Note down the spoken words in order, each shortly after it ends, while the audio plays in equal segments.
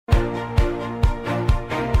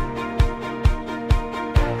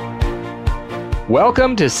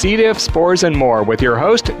Welcome to C. diff, spores, and more with your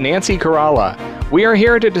host, Nancy Kerala. We are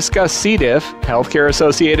here to discuss C. diff,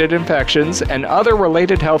 healthcare-associated infections, and other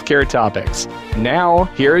related healthcare topics. Now,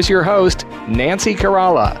 here is your host, Nancy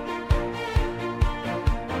Kerala.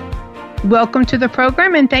 Welcome to the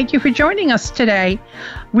program, and thank you for joining us today.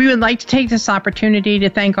 We would like to take this opportunity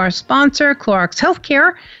to thank our sponsor, Clorox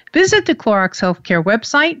Healthcare. Visit the Clorox Healthcare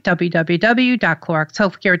website,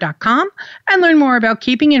 www.cloroxhealthcare.com, and learn more about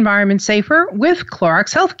keeping environments safer with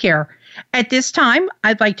Clorox Healthcare. At this time,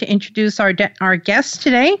 I'd like to introduce our guest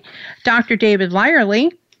today, Dr. David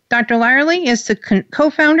Lyerly. Dr. Lyerly is the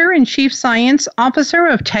co-founder and chief science officer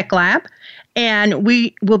of TechLab, and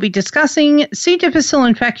we will be discussing C. difficile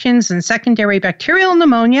infections and secondary bacterial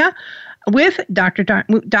pneumonia with Dr.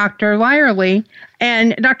 Lyerly.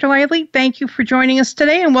 And Dr. Lyerly, thank you for joining us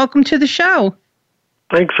today and welcome to the show.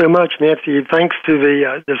 Thanks so much, Nancy. Thanks to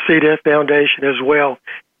the C. diff Foundation as well.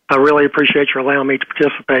 I really appreciate you allowing me to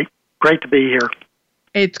participate. Great to be here.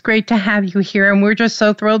 It's great to have you here, and we're just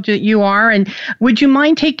so thrilled that you are. And would you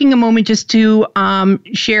mind taking a moment just to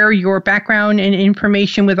share your background and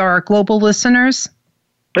information with our global listeners?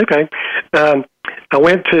 Okay. I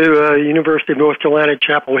went to University of North Carolina,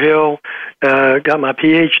 Chapel Hill, got my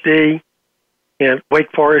PhD at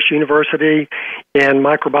Wake Forest University in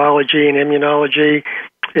microbiology and immunology,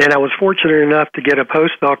 and I was fortunate enough to get a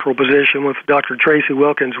postdoctoral position with Dr. Tracy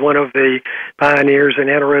Wilkins, one of the pioneers in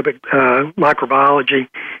anaerobic microbiology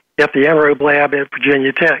at the Anaerobe Lab at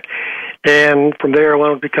Virginia Tech. And from there, I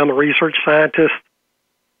went on to become a research scientist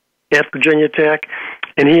at Virginia Tech,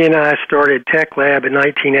 and he and I started TechLab in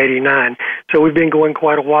 1989. So we've been going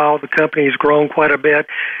quite a while. The company has grown quite a bit.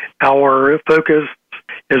 Our focus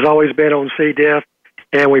has always been on C. diff,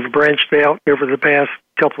 and we've branched out over the past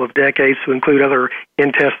couple of decades to include other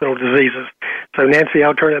intestinal diseases. So, Nancy,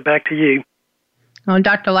 I'll turn it back to you. Oh,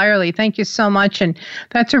 Dr. Lyerly, thank you so much. And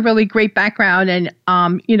that's a really great background. And,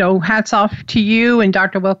 hats off to you and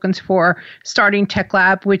Dr. Wilkins for starting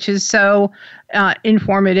TechLab, which is so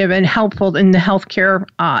informative and helpful in the healthcare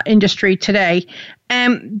industry today.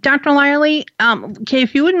 And Dr. Lyerly,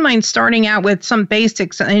 if you wouldn't mind starting out with some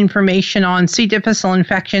basics information on C. difficile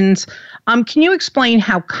infections, can you explain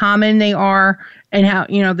how common they are and how,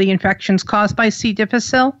 the infections caused by C.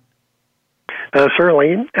 difficile?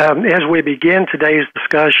 Certainly. As we begin today's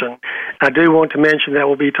discussion, I do want to mention that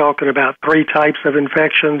we'll be talking about three types of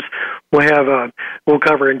infections. We'll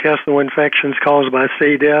cover intestinal infections caused by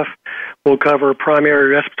C. diff. We'll cover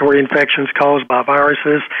primary respiratory infections caused by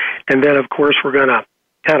viruses. And then, of course, we're going to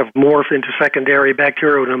kind of morph into secondary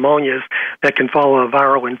bacterial pneumonias that can follow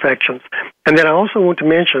viral infections. And then I also want to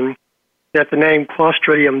mention that the name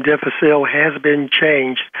Clostridium difficile has been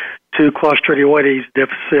changed to Clostridioides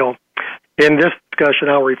difficile. In this discussion,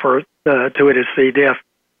 I'll refer to it as C. diff.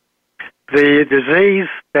 The disease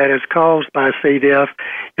that is caused by C. diff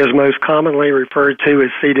is most commonly referred to as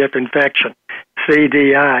C. diff infection,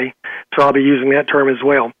 CDI, so I'll be using that term as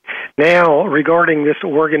well. Now, regarding this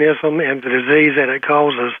organism and the disease that it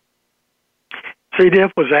causes, C.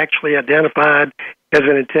 diff was actually identified as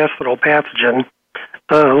an intestinal pathogen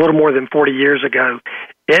a little more than 40 years ago.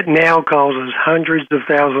 It now causes hundreds of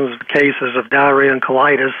thousands of cases of diarrhea and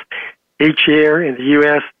colitis each year in the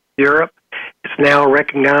U.S., Europe. It's now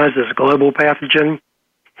recognized as a global pathogen.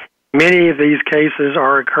 Many of these cases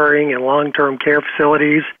are occurring in long-term care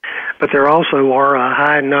facilities, but there also are a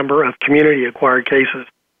high number of community-acquired cases.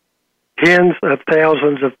 Tens of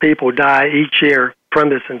thousands of people die each year from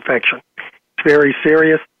this infection. It's very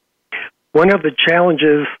serious. One of the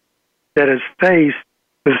challenges that is faced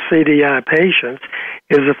with CDI patients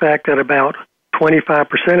is the fact that about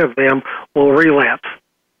 25% of them will relapse.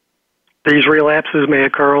 These relapses may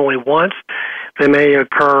occur only once. They may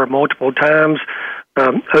occur multiple times,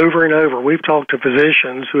 over and over. We've talked to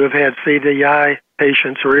physicians who have had CDI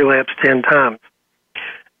patients relapse 10 times.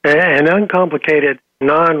 An uncomplicated,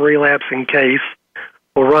 non-relapsing case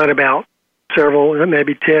will run about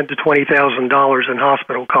maybe $10,000 to $20,000 in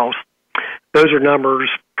hospital costs. Those are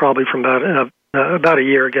numbers probably from about a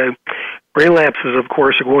year ago. Relapses, of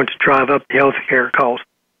course, are going to drive up the healthcare costs.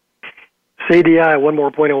 CDI, one more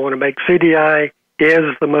point I want to make, CDI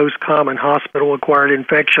is the most common hospital-acquired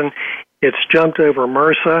infection. It's jumped over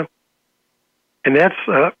MRSA, and that's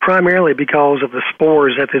primarily because of the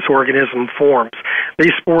spores that this organism forms.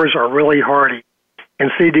 These spores are really hardy, and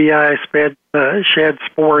CDI shed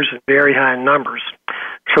spores in very high numbers.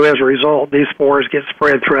 So as a result, these spores get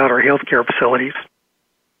spread throughout our healthcare facilities.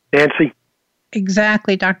 Nancy?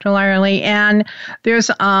 Exactly, Dr. Lyerly. And there's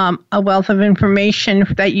a wealth of information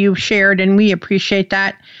that you've shared, and we appreciate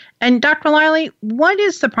that. And Dr. Lyerly, what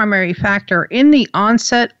is the primary factor in the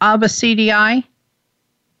onset of a CDI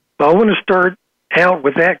So I want to start out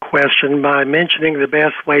with that question by mentioning the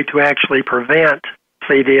best way to actually prevent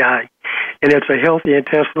CDI, and it's a healthy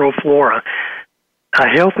intestinal flora. A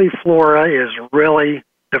healthy flora is really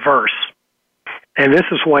diverse, and this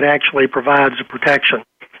is what actually provides the protection.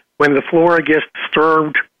 When the flora gets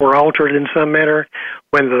disturbed or altered in some manner,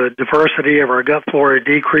 when the diversity of our gut flora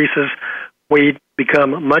decreases, we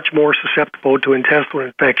become much more susceptible to intestinal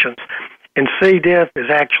infections. And C. diff is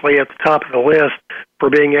actually at the top of the list for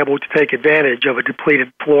being able to take advantage of a depleted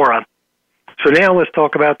flora. So now let's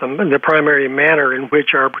talk about the primary manner in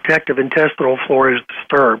which our protective intestinal flora is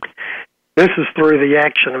disturbed. This is through the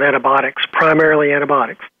action of antibiotics, primarily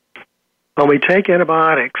antibiotics. When we take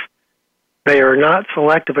antibiotics, they are not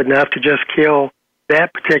selective enough to just kill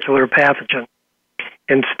that particular pathogen.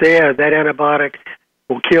 Instead, that antibiotic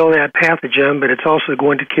will kill that pathogen, but it's also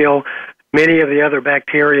going to kill many of the other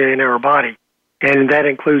bacteria in our body, and that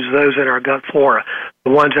includes those in our gut flora, the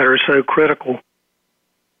ones that are so critical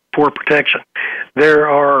for protection. There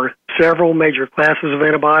are several major classes of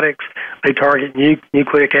antibiotics. They target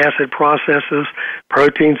nucleic acid processes,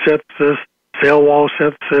 protein synthesis, cell wall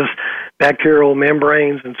synthesis, bacterial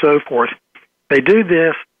membranes, and so forth. They do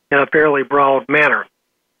this in a fairly broad manner.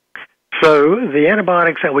 So the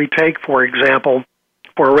antibiotics that we take, for example,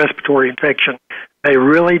 for a respiratory infection, they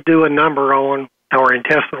really do a number on our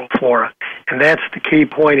intestinal flora, and that's the key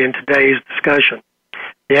point in today's discussion.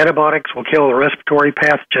 The antibiotics will kill the respiratory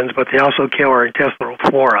pathogens, but they also kill our intestinal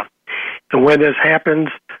flora. And when this happens,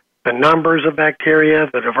 the numbers of bacteria,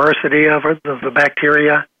 the diversity of the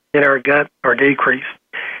bacteria in our gut are decreased.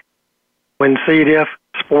 When C. diff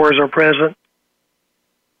spores are present,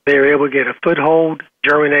 they are able to get a foothold,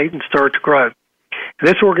 germinate, and start to grow.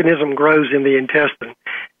 This organism grows in the intestine,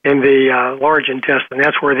 in the large intestine.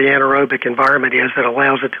 That's where the anaerobic environment is that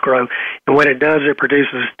allows it to grow. And when it does, it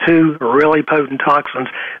produces two really potent toxins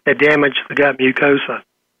that damage the gut mucosa.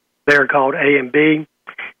 They're called A and B.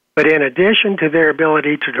 But in addition to their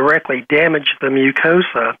ability to directly damage the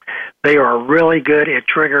mucosa, they are really good at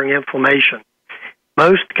triggering inflammation.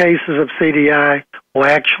 Most cases of CDI will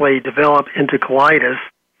actually develop into colitis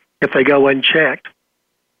if they go unchecked.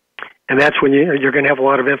 And that's when you're going to have a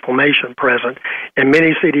lot of inflammation present. And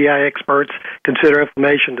many CDI experts consider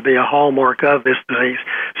inflammation to be a hallmark of this disease.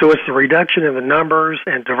 So it's the reduction in the numbers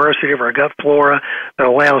and diversity of our gut flora that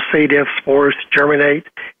allows C. diff spores to germinate,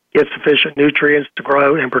 get sufficient nutrients to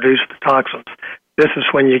grow, and produce the toxins. This is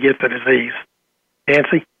when you get the disease.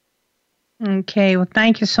 Nancy? Okay, well,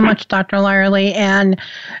 thank you so much, Dr. Lyerly. And,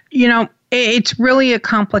 it's really a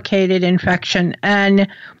complicated infection. And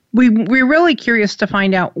we're really curious to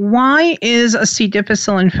find out, why is a C.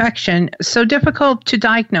 difficile infection so difficult to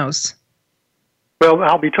diagnose? Well,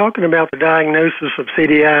 I'll be talking about the diagnosis of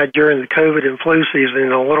CDI during the COVID and flu season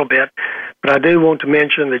in a little bit, but I do want to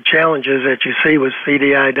mention the challenges that you see with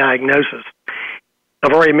CDI diagnosis.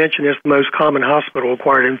 I've already mentioned it's the most common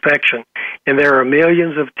hospital-acquired infection, and there are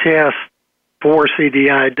millions of tests for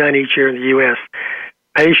CDI done each year in the U.S.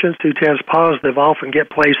 Patients who test positive often get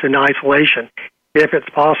placed in isolation, if it's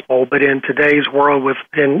possible, but in today's world with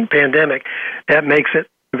pandemic, that makes it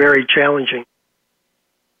very challenging.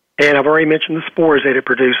 And I've already mentioned the spores that it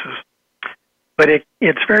produces. But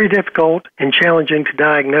it's very difficult and challenging to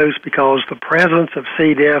diagnose because the presence of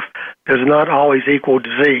C. diff does not always equal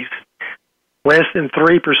disease. Less than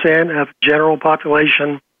 3% of general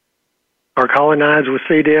population are colonized with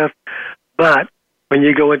C. diff, but when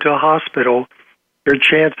you go into a hospital, your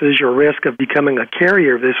chances, your risk of becoming a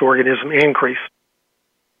carrier of this organism increase.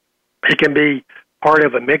 It can be part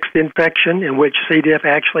of a mixed infection in which C. diff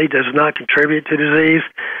actually does not contribute to disease.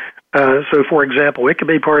 So, for example, it could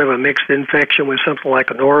be part of a mixed infection with something like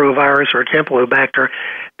a norovirus or a Campylobacter,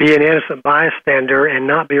 be an innocent bystander and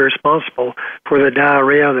not be responsible for the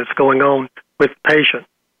diarrhea that's going on with the patient.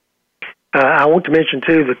 I want to mention,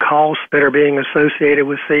 too, the costs that are being associated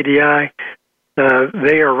with CDI.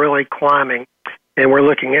 They are really climbing, and we're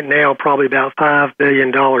looking at now probably about $5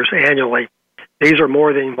 billion annually. These are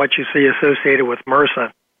more than what you see associated with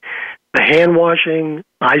MRSA. The hand washing,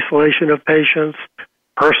 isolation of patients,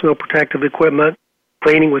 personal protective equipment,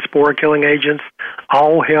 cleaning with spore-killing agents,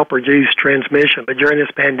 all help reduce transmission. But during this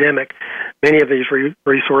pandemic, many of these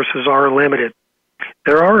resources are limited.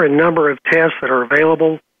 There are a number of tests that are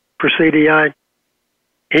available for CDI.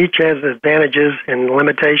 Each has advantages and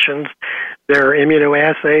limitations. There are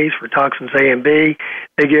immunoassays for toxins A and B.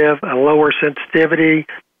 They give a lower sensitivity,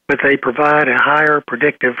 but they provide a higher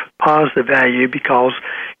predictive positive value because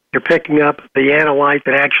you're picking up the analyte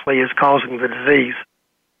that actually is causing the disease.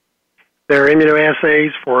 There are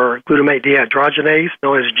immunoassays for glutamate dehydrogenase,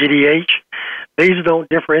 known as GDH. These don't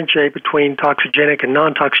differentiate between toxigenic and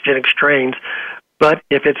non-toxigenic strains, but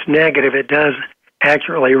if it's negative, it does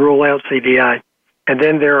accurately rule out CDI. And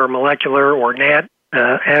then there are molecular or NAT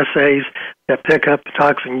assays that pick up the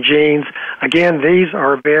toxin genes. Again, these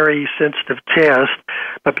are very sensitive tests,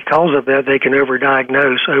 but because of that, they can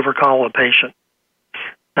overdiagnose, overcall a patient.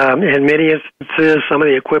 In many instances, some of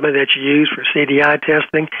the equipment that you use for CDI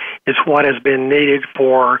testing is what has been needed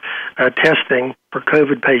for testing for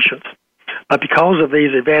COVID patients. But because of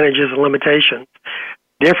these advantages and limitations,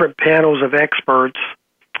 different panels of experts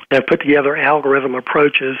have put together algorithm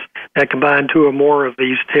approaches that combine two or more of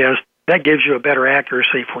these tests. That gives you a better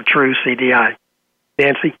accuracy for true CDI.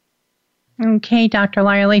 Nancy? Okay, Dr.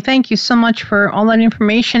 Lyerly, thank you so much for all that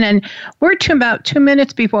information. And we're to about 2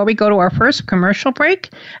 minutes before we go to our first commercial break.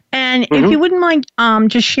 And if you wouldn't mind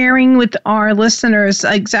just sharing with our listeners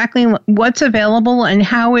exactly what's available and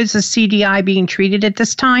how is a CDI being treated at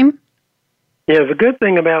this time? Yeah, the good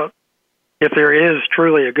thing about, if there is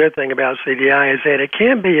truly a good thing about CDI, is that it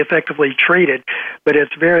can be effectively treated, but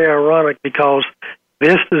it's very ironic because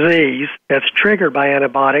this disease that's triggered by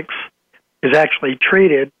antibiotics is actually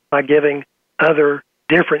treated by giving other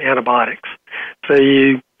different antibiotics. So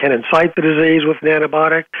you can incite the disease with an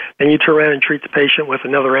antibiotic, then you turn around and treat the patient with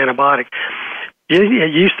another antibiotic.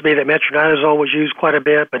 It used to be that metronidazole was used quite a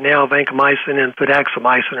bit, but now vancomycin and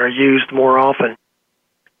fidaxomicin are used more often.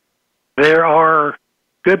 There are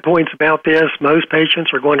good points about this. Most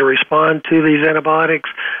patients are going to respond to these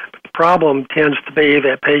antibiotics. But the problem tends to be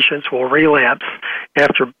that patients will relapse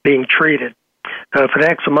after being treated.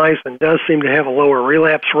 Fidaxomicin does seem to have a lower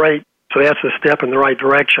relapse rate, so that's a step in the right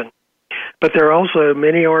direction. But there are also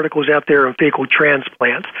many articles out there on fecal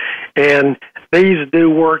transplants, and these do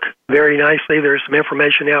work very nicely. There's some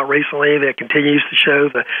information out recently that continues to show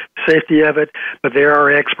the safety of it, but there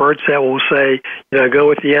are experts that will say, go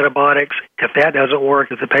with the antibiotics. If that doesn't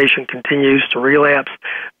work, if the patient continues to relapse,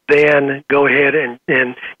 then go ahead and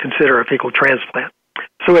consider a fecal transplant.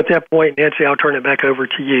 So at that point, Nancy, I'll turn it back over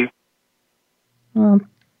to you. Well,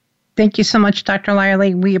 thank you so much, Dr.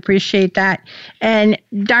 Lyerly. We appreciate that. And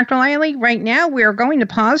Dr. Lyerly, right now we're going to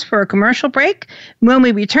pause for a commercial break. When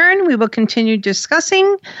we return, we will continue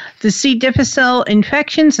discussing the C. difficile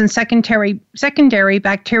infections and secondary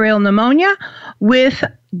bacterial pneumonia with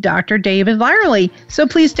Dr. David Lyerly. So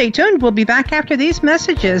please stay tuned. We'll be back after these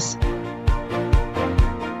messages.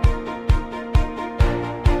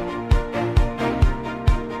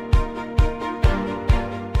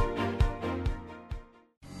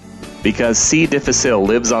 Because C. difficile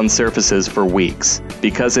lives on surfaces for weeks,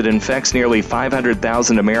 because it infects nearly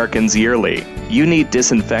 500,000 Americans yearly, you need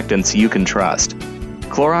disinfectants you can trust.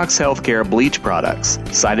 Clorox Healthcare bleach products,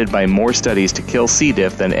 cited by more studies to kill C.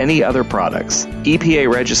 diff than any other products.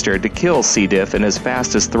 EPA registered to kill C. diff in as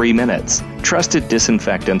fast as 3 minutes. Trusted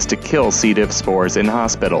disinfectants to kill C. diff spores in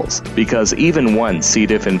hospitals, because even one C.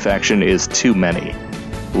 diff infection is too many.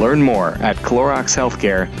 Learn more at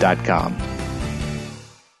CloroxHealthcare.com.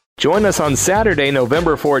 Join us on Saturday,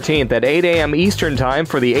 November 14th at 8 a.m. Eastern Time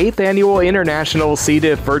for the 8th Annual International C.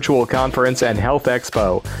 diff Virtual Conference and Health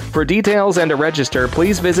Expo. For details and to register,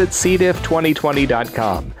 please visit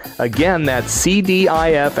cdiff2020.com. Again, that's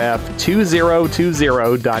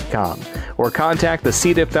cdiff2020.com. Or contact the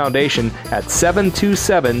C. diff Foundation at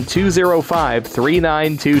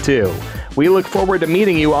 727-205-3922. We look forward to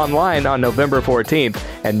meeting you online on November 14th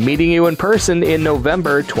and meeting you in person in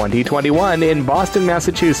November 2021 in Boston,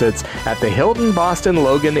 Massachusetts at the Hilton Boston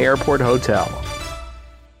Logan Airport Hotel.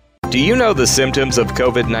 Do you know the symptoms of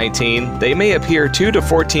COVID-19? They may appear 2 to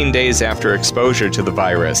 14 days after exposure to the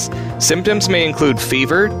virus. Symptoms may include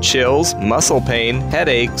fever, chills, muscle pain,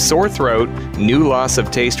 headache, sore throat, new loss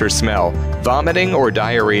of taste or smell, vomiting, or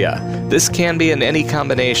diarrhea. This can be in any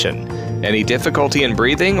combination. Any difficulty in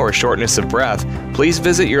breathing or shortness of breath, please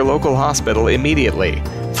visit your local hospital immediately.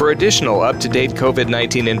 For additional up-to-date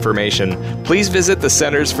COVID-19 information, please visit the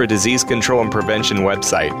Centers for Disease Control and Prevention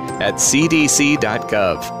website at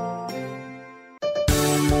cdc.gov.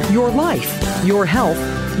 Your life, your health,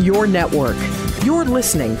 your network. You're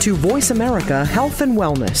listening to Voice America Health and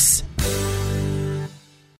Wellness.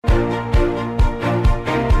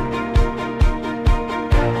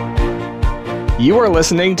 You are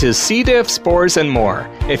listening to C. diff, spores, and more.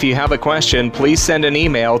 If you have a question, please send an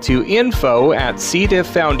email to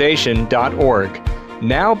info@cdifffoundation.org.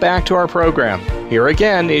 Now back to our program. Here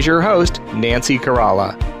again is your host, Nancy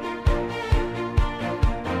Caralla.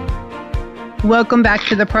 Welcome back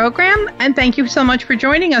to the program, and thank you so much for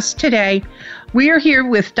joining us today. We are here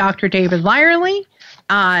with Dr. David Lyerly,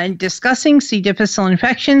 discussing C. difficile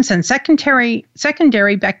infections and secondary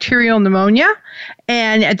bacterial pneumonia.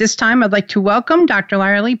 And at this time, I'd like to welcome Dr.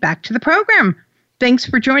 Lyerly back to the program. Thanks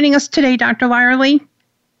for joining us today, Dr. Lyerly.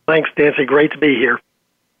 Thanks, Nancy. Great to be here.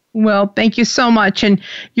 Well, thank you so much. And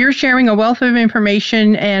you're sharing a wealth of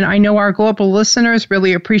information, and I know our global listeners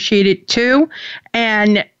really appreciate it too.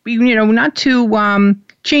 And, not to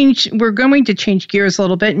we're going to change gears a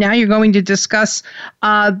little bit. Now you're going to discuss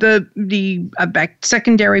the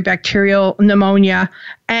secondary bacterial pneumonia.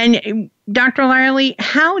 And Dr. Lyerly,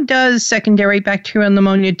 how does secondary bacterial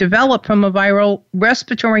pneumonia develop from a viral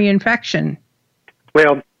respiratory infection?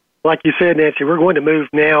 Well, like you said, Nancy, we're going to move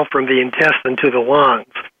now from the intestine to the lungs.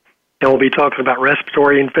 And we'll be talking about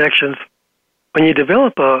respiratory infections. When you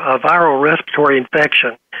develop a viral respiratory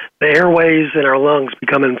infection, the airways in our lungs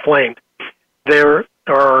become inflamed. There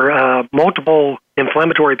are multiple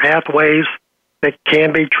inflammatory pathways that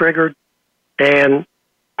can be triggered. And,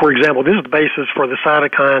 for example, this is the basis for the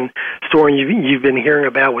cytokine storm you've been hearing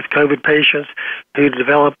about with COVID patients who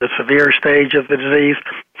develop the severe stage of the disease.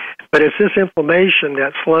 But it's this inflammation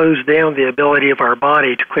that slows down the ability of our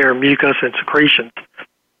body to clear mucus and secretions.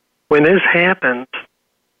 When this happens,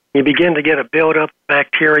 you begin to get a buildup of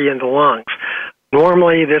bacteria in the lungs.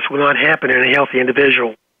 Normally, this would not happen in a healthy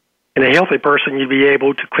individual. In a healthy person, you'd be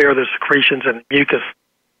able to clear the secretions and the mucus.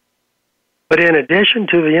 But in addition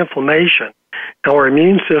to the inflammation, our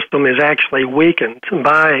immune system is actually weakened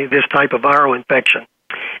by this type of viral infection.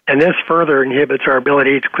 And this further inhibits our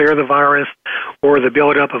ability to clear the virus or the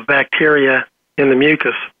buildup of bacteria in the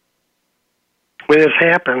mucus. When this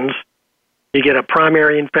happens, you get a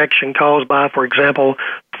primary infection caused by, for example,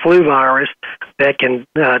 flu virus that can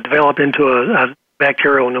develop into a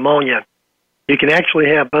bacterial pneumonia. You can actually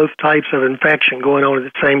have both types of infection going on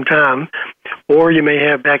at the same time, or you may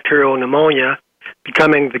have bacterial pneumonia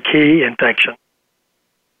becoming the key infection.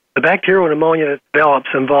 The bacterial pneumonia that develops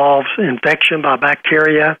involves infection by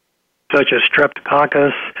bacteria such as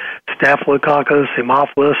Streptococcus, Staphylococcus,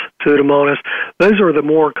 Haemophilus, Pseudomonas. Those are the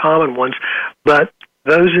more common ones, but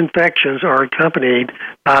those infections are accompanied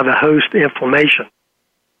by the host inflammation.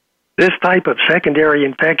 This type of secondary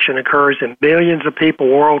infection occurs in billions of people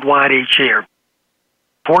worldwide each year.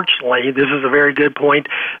 Fortunately, this is a very good point.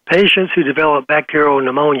 Patients who develop bacterial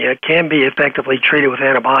pneumonia can be effectively treated with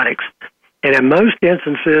antibiotics. And in most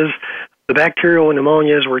instances, the bacterial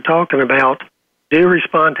pneumonias we're talking about do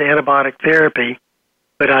respond to antibiotic therapy,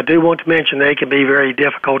 but I do want to mention they can be very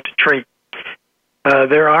difficult to treat.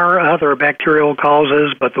 There are other bacterial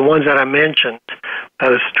causes, but the ones that I mentioned,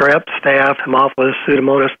 strep, staph, Haemophilus,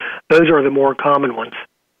 Pseudomonas, those are the more common ones.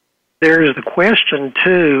 There is the question,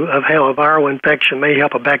 too, of how a viral infection may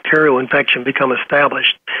help a bacterial infection become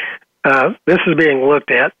established. This is being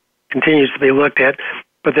looked at, continues to be looked at,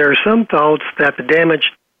 but there are some thoughts that the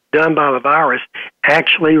damage done by the virus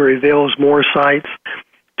actually reveals more sites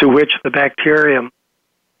to which the bacterium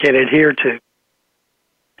can adhere to.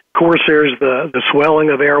 Of course, there's the swelling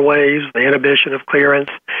of airways, the inhibition of clearance,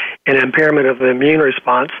 and impairment of the immune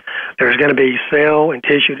response. There's going to be cell and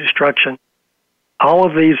tissue destruction. All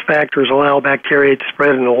of these factors allow bacteria to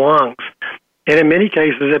spread in the lungs, and in many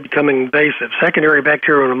cases, they become invasive. Secondary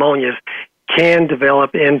bacterial pneumonias can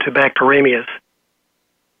develop into bacteremias.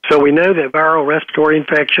 So we know that viral respiratory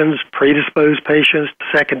infections predispose patients to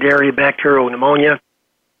secondary bacterial pneumonia.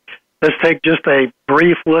 Let's take just a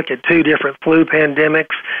brief look at two different flu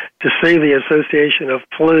pandemics to see the association of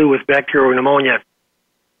flu with bacterial pneumonia.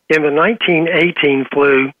 In the 1918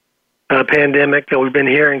 flu pandemic that we've been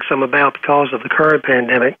hearing some about because of the current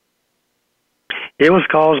pandemic, it was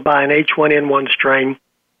caused by an H1N1 strain.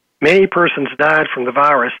 Many persons died from the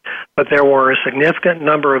virus, but there were a significant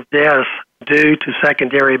number of deaths due to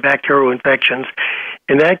secondary bacterial infections.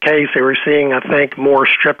 In that case, they were seeing, I think, more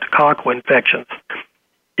streptococcal infections.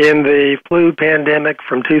 In the flu pandemic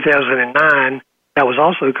from 2009, that was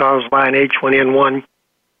also caused by an H1N1,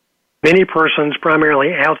 many persons,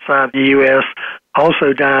 primarily outside the U.S.,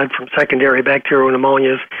 also died from secondary bacterial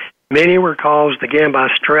pneumonias. Many were caused, again, by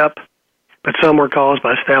strep, but some were caused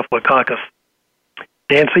by Staphylococcus.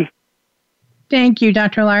 Nancy? Thank you,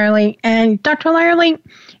 Dr. Lyerly. And Dr. Lyerly,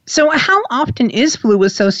 so how often is flu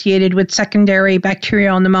associated with secondary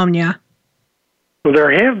bacterial pneumonia? Well,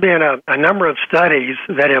 there have been a number of studies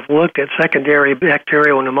that have looked at secondary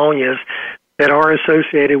bacterial pneumonias that are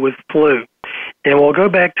associated with flu. And we'll go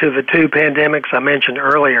back to the two pandemics I mentioned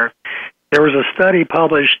earlier. There was a study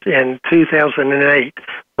published in 2008,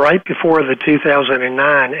 right before the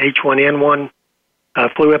 2009 H1N1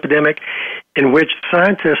 flu epidemic, in which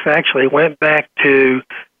scientists actually went back to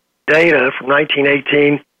data from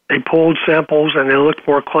 1918. They pulled samples and they looked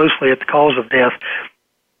more closely at the cause of death.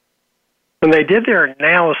 When they did their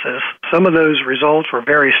analysis, some of those results were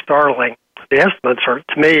very startling. The estimates,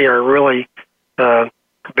 to me, are really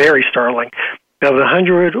very startling. Of the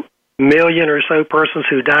 100 million or so persons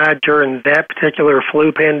who died during that particular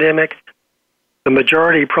flu pandemic, the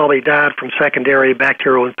majority probably died from secondary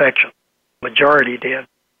bacterial infection. Majority did.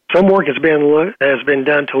 Some work has been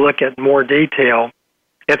done to look at more detail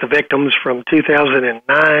at the victims from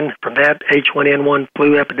 2009 from that H1N1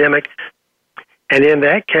 flu epidemic, and in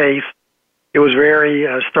that case, it was very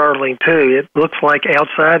startling too. It looks like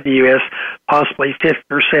outside the U.S., possibly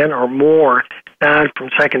 50% or more died from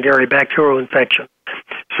secondary bacterial infection.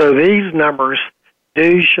 So these numbers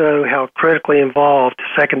do show how critically involved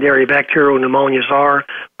secondary bacterial pneumonias are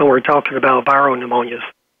when we're talking about viral pneumonias.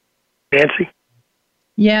 Nancy?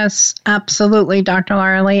 Yes, absolutely, Dr.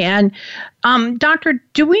 Lyerly. And doctor,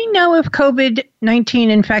 do we know if COVID-19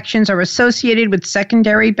 infections are associated with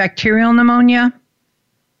secondary bacterial pneumonia?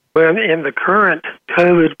 Well, in the current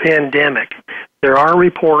COVID pandemic, there are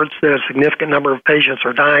reports that a significant number of patients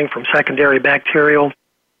are dying from secondary bacterial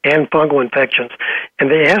and fungal infections.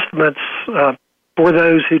 And the estimates for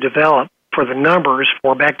those who develop, for the numbers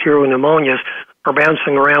for bacterial pneumonias, are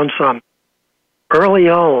bouncing around some. Early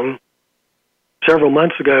on, several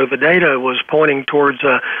months ago, the data was pointing towards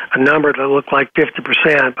a number that looked like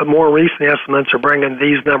 50%, but more recent estimates are bringing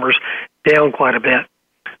these numbers down quite a bit.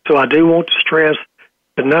 So I do want to stress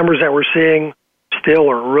the numbers that we're seeing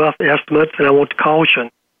still are rough estimates, and I want to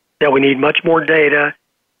caution that we need much more data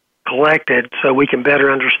collected so we can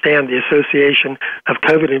better understand the association of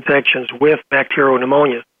COVID infections with bacterial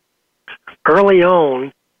pneumonia. Early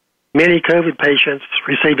on, many COVID patients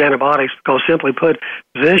received antibiotics because, simply put,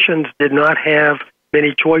 physicians did not have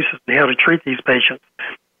many choices in how to treat these patients.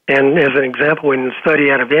 And as an example, in a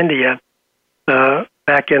study out of India,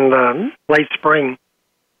 back in the late spring,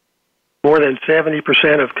 more than 70%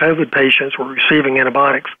 of COVID patients were receiving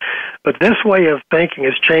antibiotics. But this way of thinking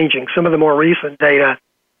is changing. Some of the more recent data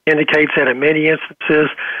indicates that in many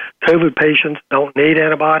instances, COVID patients don't need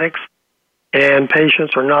antibiotics, and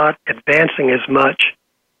patients are not advancing as much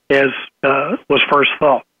as was first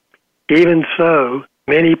thought. Even so,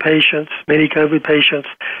 many COVID patients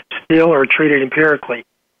still are treated empirically.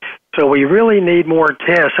 So we really need more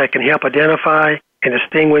tests that can help identify and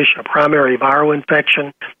distinguish a primary viral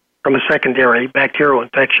infection from a secondary bacterial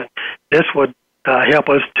infection. This would help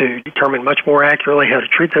us to determine much more accurately how to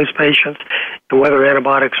treat those patients and whether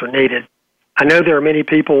antibiotics are needed. I know there are many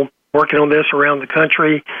people working on this around the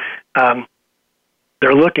country.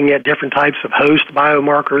 They're looking at different types of host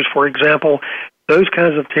biomarkers, for example. Those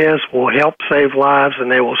kinds of tests will help save lives,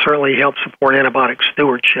 and they will certainly help support antibiotic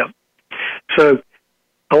stewardship. So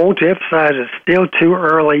I want to emphasize it's still too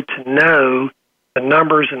early to know the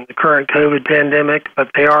numbers in the current COVID pandemic, but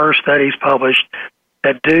there are studies published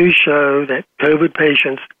that do show that COVID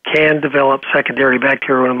patients can develop secondary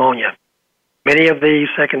bacterial pneumonia. Many of these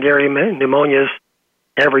secondary pneumonias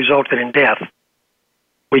have resulted in death.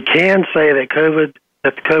 We can say that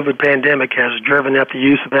the COVID pandemic has driven up the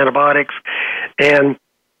use of antibiotics, and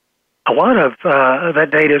a lot of that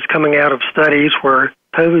data is coming out of studies where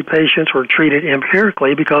COVID patients were treated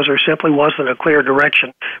empirically because there simply wasn't a clear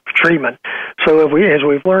direction for treatment. So as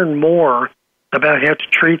we've learned more about how to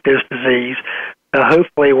treat this disease,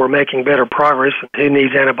 hopefully we're making better progress on who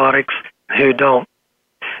needs antibiotics and who don't.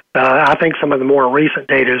 I think some of the more recent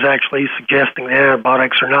data is actually suggesting that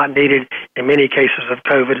antibiotics are not needed in many cases of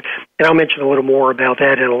COVID, and I'll mention a little more about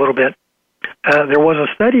that in a little bit. There was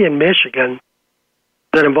a study in Michigan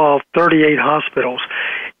that involved 38 hospitals,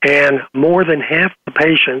 and more than half the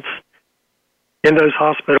patients in those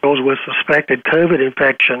hospitals with suspected COVID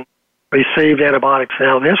infection received antibiotics.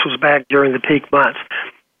 Now, this was back during the peak months.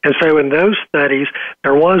 And so in those studies,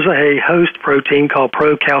 there was a host protein called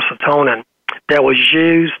procalcitonin that was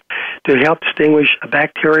used to help distinguish a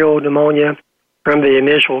bacterial pneumonia from the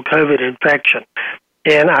initial COVID infection.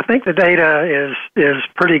 And I think the data is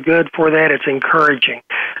pretty good for that. It's encouraging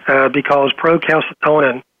because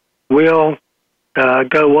procalcitonin will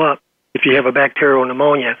go up if you have a bacterial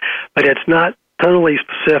pneumonia, but it's not totally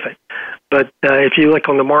specific. But if you look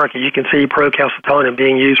on the market, you can see procalcitonin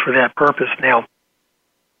being used for that purpose now.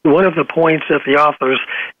 One of the points that the authors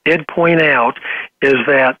did point out is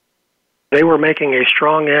that they were making a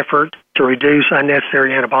strong effort to reduce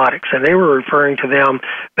unnecessary antibiotics, and they were referring to them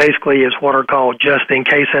basically as what are called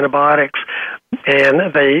just-in-case antibiotics,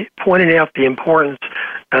 and they pointed out the importance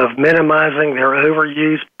of minimizing their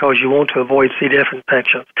overuse because you want to avoid C. diff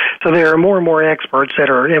infections. So there are more and more experts that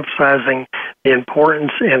are emphasizing the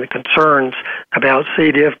importance and the concerns about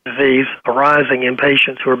C. diff disease arising in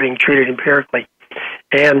patients who are being treated empirically.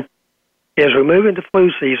 And as we move into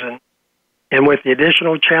flu season, And with the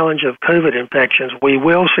additional challenge of COVID infections, we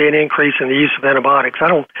will see an increase in the use of antibiotics. I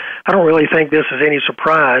don't really think this is any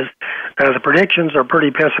surprise. The predictions are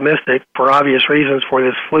pretty pessimistic for obvious reasons for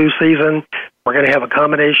this flu season. We're going to have a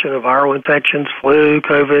combination of viral infections, flu,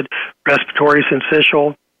 COVID, respiratory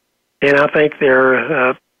syncytial, and I think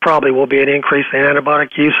there probably will be an increase in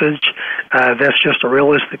antibiotic usage. That's just a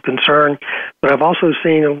realistic concern. But I've also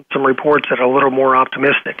seen some reports that are a little more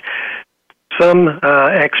optimistic. Some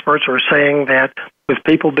experts are saying that with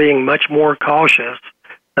people being much more cautious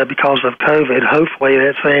because of COVID, hopefully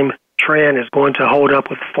that same trend is going to hold up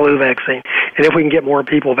with the flu vaccine. And if we can get more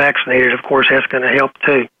people vaccinated, of course, that's going to help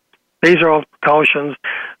too. These are all precautions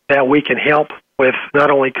that we can help with not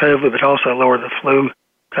only COVID, but also lower the flu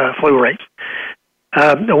rates.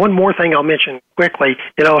 One more thing I'll mention quickly.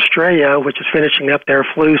 In Australia, which is finishing up their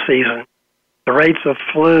flu season, the rates of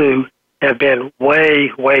flu have been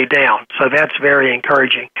way, way down. So that's very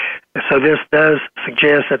encouraging. So this does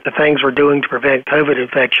suggest that the things we're doing to prevent COVID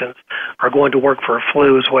infections are going to work for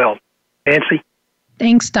flu as well. Nancy?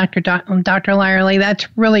 Thanks, Dr. Lyerly. That's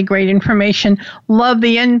really great information. Love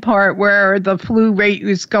the end part where the flu rate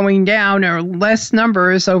is going down or less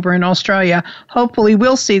numbers over in Australia. Hopefully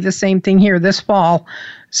we'll see the same thing here this fall.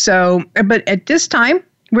 So, but at this time,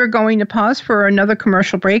 we're going to pause for another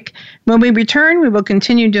commercial break. When we return, we will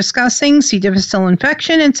continue discussing C. difficile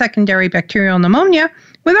infection and secondary bacterial pneumonia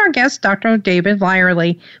with our guest, Dr. David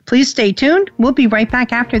Lyerly. Please stay tuned. We'll be right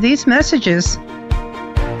back after these messages.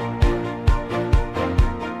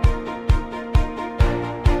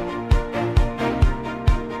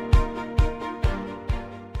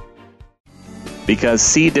 Because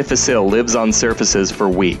C. difficile lives on surfaces for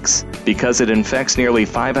weeks, because it infects nearly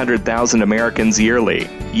 500,000 Americans yearly,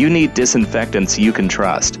 you need disinfectants you can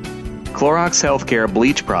trust. Clorox Healthcare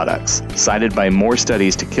bleach products, cited by more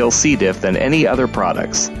studies to kill C. diff than any other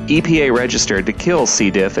products. EPA registered to kill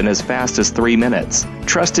C. diff in as fast as 3 minutes.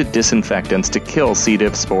 Trusted disinfectants to kill C.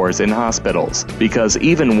 diff spores in hospitals, because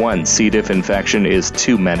even one C. diff infection is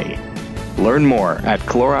too many. Learn more at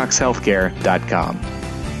CloroxHealthcare.com.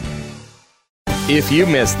 If you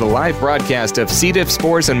missed the live broadcast of C. diff,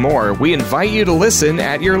 spores, and more, we invite you to listen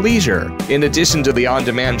at your leisure. In addition to the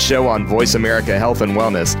on-demand show on Voice America Health and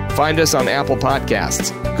Wellness, find us on Apple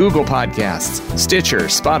Podcasts, Google Podcasts, Stitcher,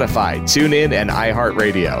 Spotify, TuneIn, and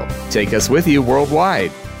iHeartRadio. Take us with you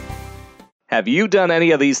worldwide. Have you done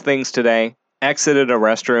any of these things today? Exited a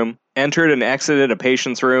restroom? Entered and exited a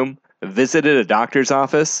patient's room? Visited a doctor's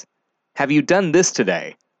office? Have you done this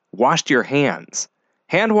today? Washed your hands?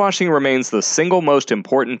 Hand washing remains the single most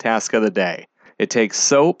important task of the day. It takes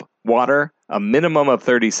soap, water, a minimum of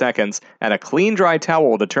 30 seconds, and a clean, dry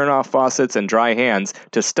towel to turn off faucets and dry hands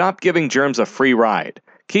to stop giving germs a free ride.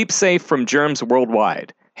 Keep safe from germs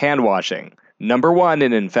worldwide. Hand washing, #1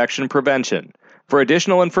 in infection prevention. For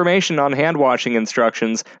additional information on hand washing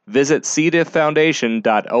instructions, visit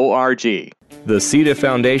cdifffoundation.org. The C. diff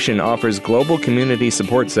Foundation offers global community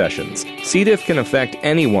support sessions. C. diff can affect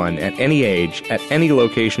anyone at any age, at any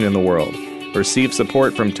location in the world. Receive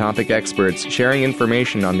support from topic experts sharing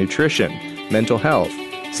information on nutrition, mental health,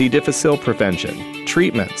 C. difficile prevention,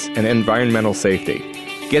 treatments, and environmental safety.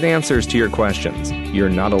 Get answers to your questions. You're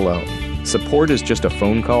not alone. Support is just a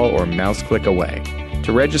phone call or mouse click away.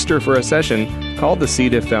 To register for a session, call the C.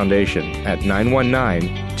 diff Foundation at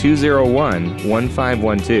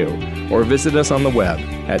 919-201-1512 or visit us on the web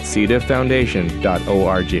at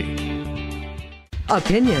cdifffoundation.org.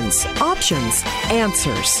 Opinions, options,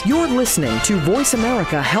 answers. You're listening to Voice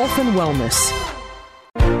America Health and Wellness.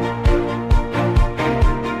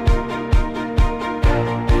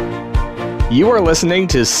 You are listening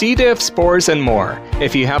to C. diff, spores, and more.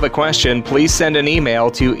 If you have a question, please send an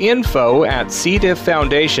email to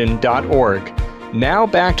info@cdifffoundation.org. Now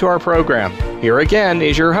back to our program. Here again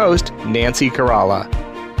is your host, Nancy Caralla.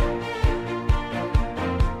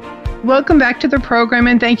 Welcome back to the program,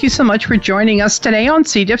 and thank you so much for joining us today on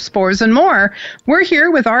C. diff, spores, and more. We're here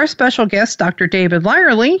with our special guest, Dr. David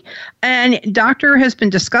Lyerly, and Doctor has been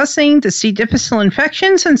discussing the C. difficile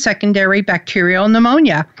infections and secondary bacterial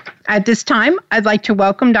pneumonia. At this time, I'd like to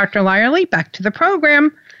welcome Dr. Lyerly back to the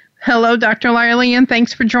program. Hello, Dr. Lyerly, and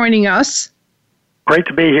thanks for joining us. Great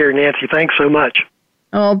to be here, Nancy. Thanks so much.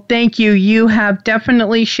 Oh, thank you. You have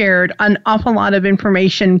definitely shared an awful lot of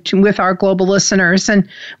information with our global listeners, and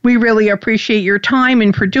we really appreciate your time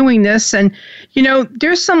and for doing this. And, you know,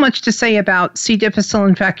 there's so much to say about C. difficile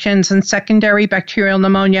infections and secondary bacterial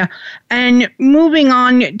pneumonia. And moving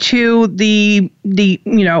on to the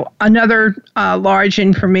another large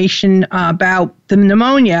information about the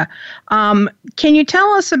pneumonia. Can you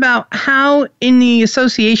tell us about how, in the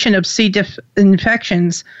association of C. diff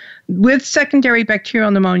infections, with secondary bacterial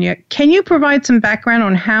pneumonia. Can you provide some background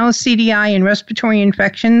on how CDI and respiratory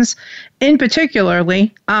infections, in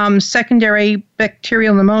particularly secondary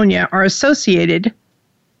bacterial pneumonia, are associated?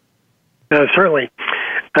 Certainly.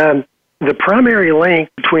 The primary link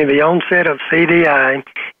between the onset of CDI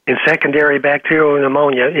and secondary bacterial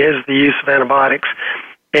pneumonia is the use of antibiotics.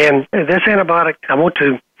 And this antibiotic, I want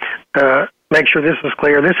to make sure this is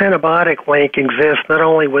clear, this antibiotic link exists not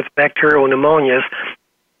only with bacterial pneumonias,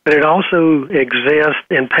 but it also exists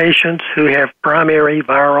in patients who have primary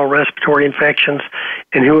viral respiratory infections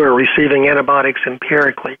and who are receiving antibiotics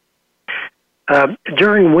empirically.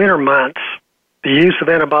 During winter months, the use of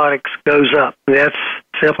antibiotics goes up. And that's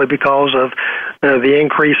simply because of the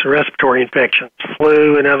increase in respiratory infections.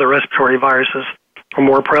 Flu and other respiratory viruses are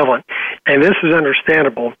more prevalent. And this is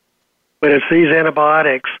understandable, but it's these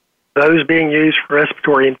antibiotics, those being used for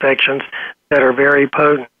respiratory infections, that are very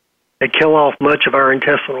potent. They kill off much of our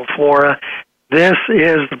intestinal flora. This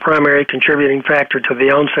is the primary contributing factor to the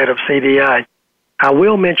onset of CDI. I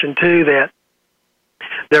will mention, too, that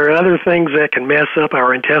there are other things that can mess up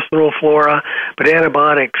our intestinal flora, but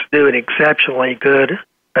antibiotics do an exceptionally good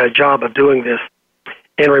job of doing this.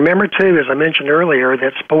 And remember, too, as I mentioned earlier,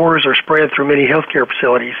 that spores are spread through many healthcare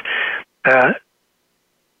facilities.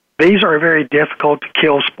 These are very difficult to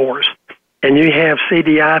kill spores. And you have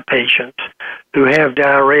CDI patients who have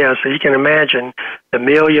diarrhea, so you can imagine the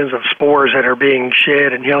millions of spores that are being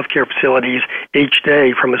shed in healthcare facilities each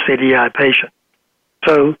day from a CDI patient.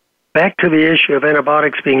 So back to the issue of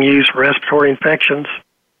antibiotics being used for respiratory infections.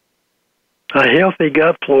 A healthy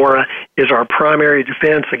gut flora is our primary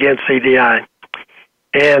defense against CDI.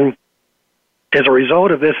 And as a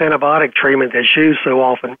result of this antibiotic treatment that's used so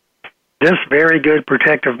often, this very good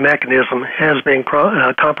protective mechanism has been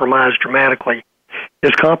compromised dramatically.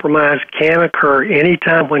 This compromise can occur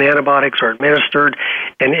anytime when antibiotics are administered,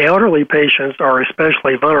 and elderly patients are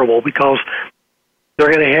especially vulnerable because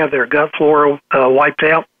they're going to have their gut flora wiped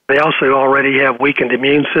out. They also already have weakened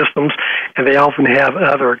immune systems, and they often have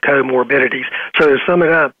other comorbidities. So to sum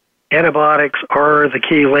it up, antibiotics are the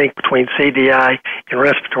key link between CDI and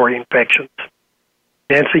respiratory infections.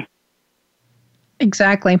 Nancy?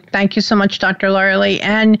 Exactly. Thank you so much, Dr. Lyerly.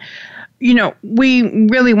 And, you know, we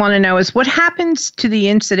really want to know is what happens to the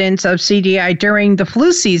incidence of CDI during the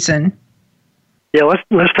flu season? Yeah,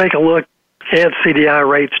 let's take a look at CDI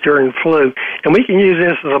rates during flu. And we can use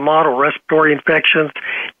this as a model, respiratory infections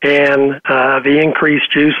and the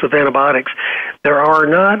increased use of antibiotics. There are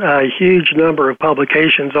not a huge number of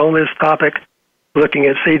publications on this topic looking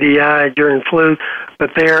at CDI during flu,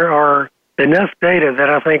 but there are enough data that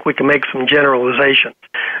I think we can make some generalizations.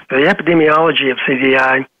 The epidemiology of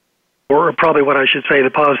CDI, or probably what I should say, the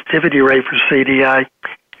positivity rate for CDI,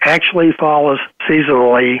 actually follows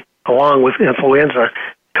seasonally along with influenza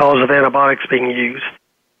because of antibiotics being used.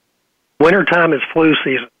 Wintertime is flu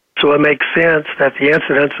season, so it makes sense that the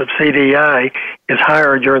incidence of CDI is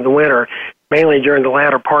higher during the winter, mainly during the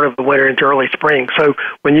latter part of the winter into early spring. So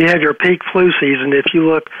when you have your peak flu season, if you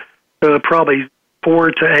look probably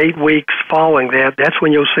 4 to 8 weeks following that, that's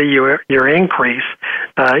when you'll see your increase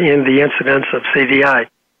in the incidence of CDI.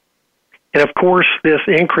 And of course, this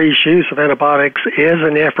increased use of antibiotics is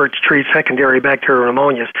an effort to treat secondary bacterial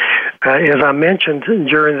pneumonias. As I mentioned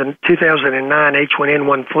during the 2009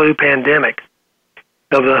 H1N1 flu pandemic,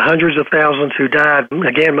 of the hundreds of thousands who died,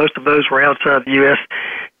 again, most of those were outside the U.S.,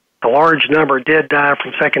 a large number did die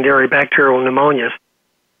from secondary bacterial pneumonias.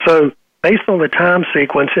 So based on the time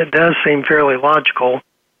sequence, it does seem fairly logical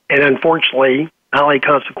and unfortunately highly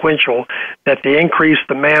consequential that the increased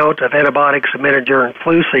amount of antibiotics emitted during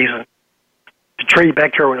flu season to treat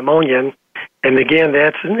bacterial pneumonia, and again,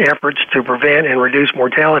 that's in efforts to prevent and reduce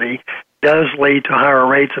mortality, does lead to higher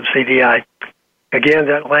rates of CDI. Again,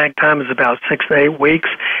 that lag time is about 6 to 8 weeks,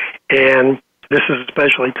 and this is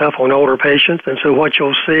especially tough on older patients, and so what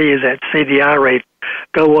you'll see is that CDI rates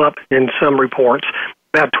go up in some reports,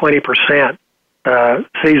 about 20%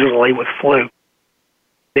 seasonally with flu.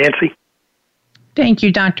 Nancy? Thank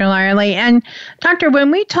you, Dr. Lyerly. And Doctor,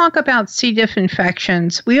 when we talk about C. diff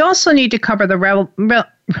infections, we also need to cover the relevance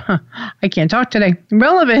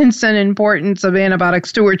and importance of antibiotic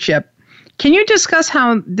stewardship. Can you discuss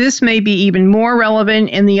how this may be even more relevant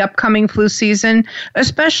in the upcoming flu season,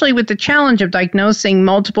 especially with the challenge of diagnosing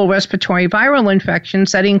multiple respiratory viral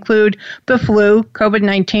infections that include the flu,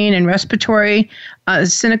 COVID-19, and respiratory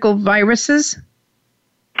syncytial viruses?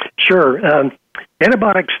 Sure.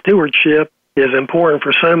 Antibiotic stewardship is important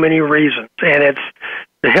for so many reasons, and it's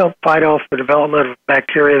to help fight off the development of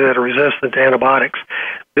bacteria that are resistant to antibiotics.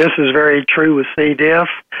 This is very true with C. diff.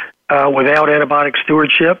 Without antibiotic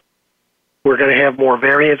stewardship, we're going to have more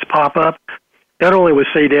variants pop up, not only with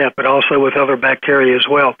C. diff, but also with other bacteria as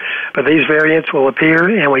well. But these variants will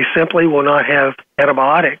appear, and we simply will not have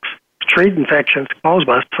antibiotics to treat infections caused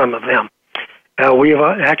by some of them. We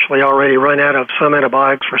have actually already run out of some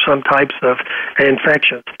antibiotics for some types of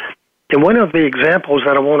infections. And one of the examples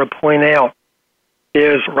that I want to point out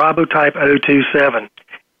is Ribotype 027.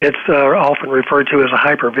 It's often referred to as a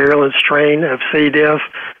hypervirulent strain of C. diff.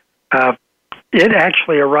 It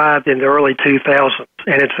actually arrived in the early 2000s,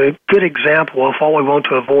 and it's a good example of what we want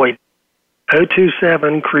to avoid.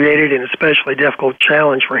 027 created an especially difficult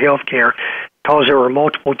challenge for healthcare because there were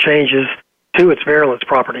multiple changes to its virulence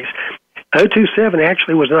properties. 027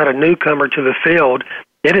 actually was not a newcomer to the field.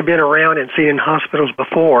 It had been around and seen in hospitals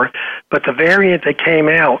before, but the variant that came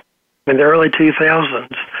out in the early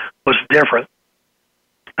 2000s was different.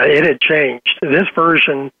 It had changed. This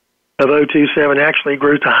version of 027 actually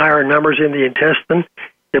grew to higher numbers in the intestine.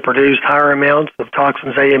 It produced higher amounts of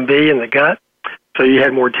toxins A and B in the gut, so you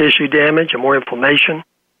had more tissue damage and more inflammation.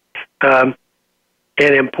 And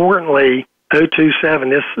importantly, 027,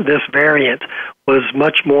 this variant was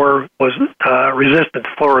much more resistant to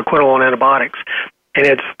fluoroquinolone antibiotics. And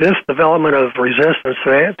it's this development of resistance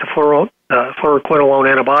to fluoroquinolone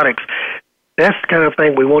antibiotics, that's the kind of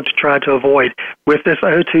thing we want to try to avoid. With this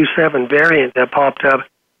 027 variant that popped up,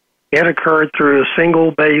 it occurred through a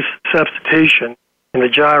single base substitution in the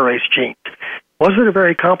gyrase gene. Wasn't a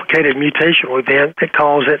very complicated mutational event that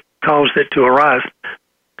caused it to arise.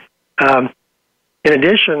 In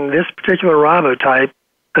addition, this particular ribotype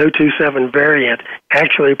 027 variant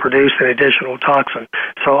actually produced an additional toxin.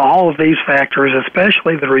 So all of these factors,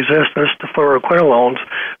 especially the resistance to fluoroquinolones,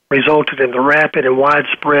 resulted in the rapid and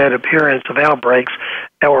widespread appearance of outbreaks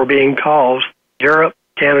that were being caused in Europe,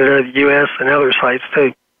 Canada, the U.S., and other sites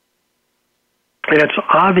too. And it's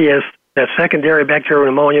obvious that secondary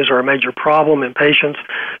bacterial pneumonias are a major problem in patients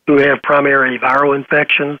who have primary viral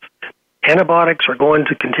infections. Antibiotics are going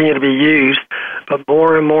to continue to be used, but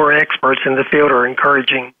more and more experts in the field are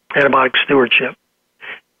encouraging antibiotic stewardship.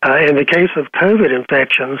 In the case of COVID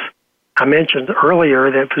infections, I mentioned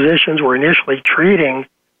earlier that physicians were initially treating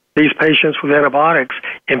these patients with antibiotics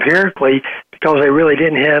empirically because they really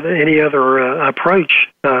didn't have any other approach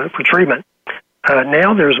for treatment.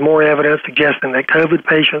 Now there's more evidence suggesting that COVID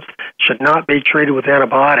patients should not be treated with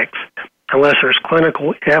antibiotics unless there's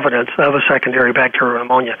clinical evidence of a secondary bacterial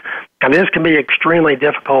pneumonia. Now, this can be extremely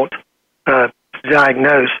difficult to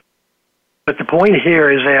diagnose, but the point here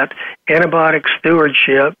is that antibiotic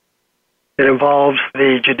stewardship that involves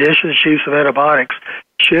the judicious use of antibiotics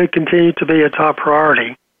should continue to be a top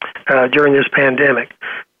priority during this pandemic.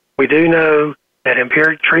 We do know that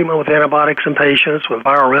empiric treatment with antibiotics in patients with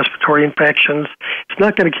viral respiratory infections, it's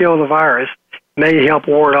not going to kill the virus. It may help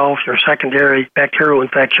ward off your secondary bacterial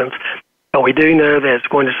infections, but we do know that it's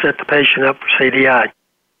going to set the patient up for CDI.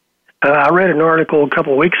 I read an article a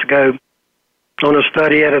couple of weeks ago on a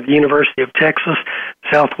study out of the University of Texas,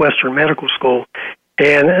 Southwestern Medical School,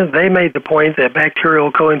 and they made the point that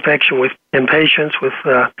bacterial co-infection in patients with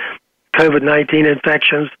COVID-19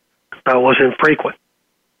 infections was infrequent.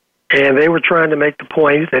 And they were trying to make the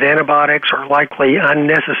point that antibiotics are likely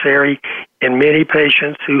unnecessary in many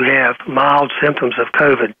patients who have mild symptoms of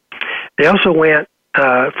COVID. They also went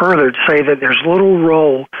further to say that there's little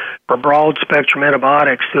role for broad-spectrum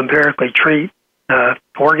antibiotics to empirically treat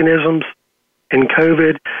organisms in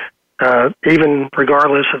COVID, even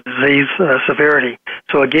regardless of disease severity.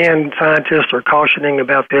 So again, scientists are cautioning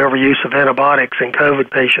about the overuse of antibiotics in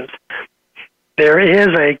COVID patients. There is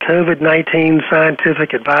a COVID-19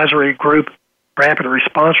 scientific advisory group rapid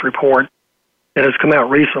response report that has come out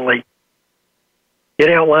recently. It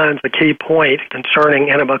outlines the key point concerning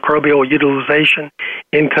antimicrobial utilization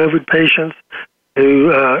in COVID patients who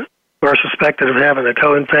are suspected of having a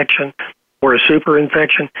co-infection or a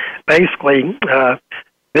superinfection. Basically,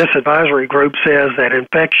 this advisory group says that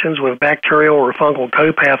infections with bacterial or fungal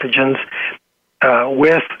co-pathogens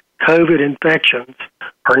with COVID infections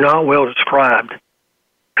are not well described.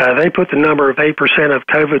 They put the number of 8% of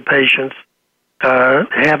COVID patients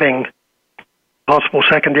having possible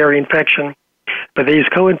secondary infection, but these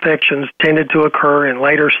co-infections tended to occur in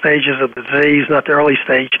later stages of the disease, not the early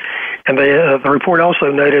stage. And the report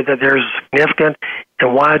also noted that there's significant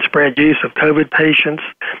and widespread use of COVID patients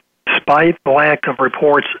despite the lack of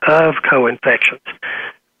reports of co-infections.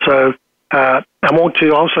 So I want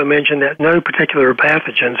to also mention that no particular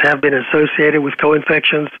pathogens have been associated with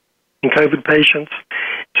co-infections in COVID patients.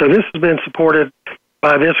 So this has been supported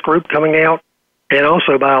by this group coming out and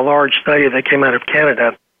also by a large study that came out of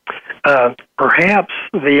Canada. Perhaps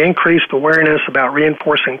the increased awareness about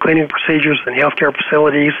reinforcing cleaning procedures in healthcare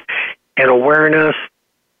facilities and awareness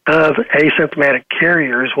of asymptomatic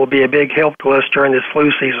carriers will be a big help to us during this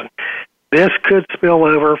flu season. This could spill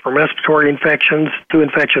over from respiratory infections to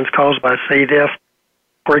infections caused by C. diff.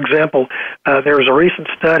 For example, there was a recent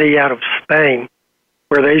study out of Spain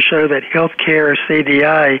where they show that healthcare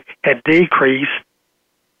CDI had decreased.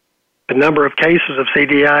 The number of cases of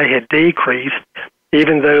CDI had decreased,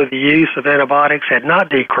 even though the use of antibiotics had not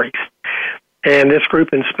decreased. And this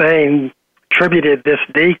group in Spain attributed this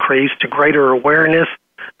decrease to greater awareness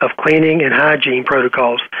of cleaning and hygiene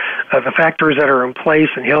protocols. The factors that are in place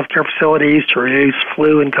in healthcare facilities to reduce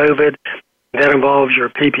flu and COVID, that involves your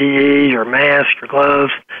PPE, your mask, your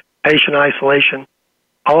gloves, patient isolation.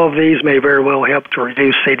 All of these may very well help to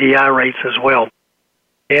reduce CDI rates as well.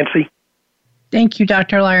 Nancy? Thank you,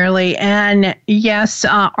 Dr. Lyerly. And yes,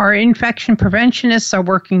 our infection preventionists are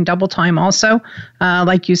working double time also,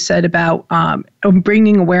 like you said, about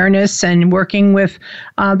bringing awareness and working with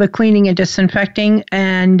the cleaning and disinfecting.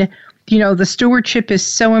 And, you know, the stewardship is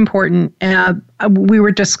so important. We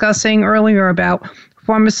were discussing earlier about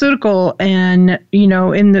pharmaceutical and, you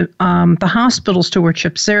know, in the hospital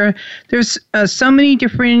stewardships. There's so many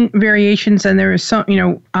different variations, and there are so, you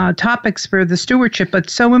know, topics for the stewardship, but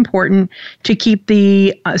so important to keep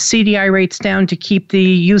the CDI rates down, to keep the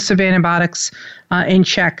use of antibiotics in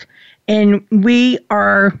check. And we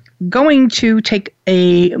are going to take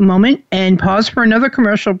a moment and pause for another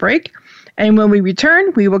commercial break. And when we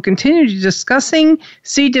return, we will continue discussing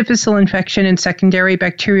C. difficile infection and secondary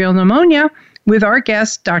bacterial pneumonia with our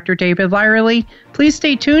guest, Dr. David Lyerly. Please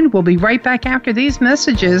stay tuned. We'll be right back after these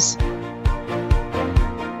messages.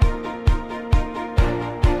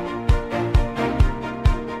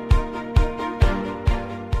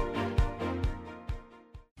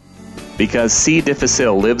 Because C.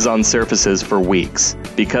 difficile lives on surfaces for weeks,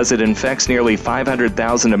 because it infects nearly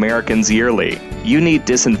 500,000 Americans yearly, you need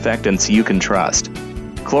disinfectants you can trust.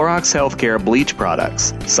 Clorox Healthcare bleach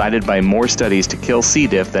products, cited by more studies to kill C.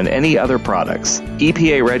 diff than any other products.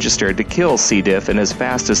 EPA registered to kill C. diff in as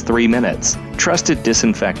fast as 3 minutes. Trusted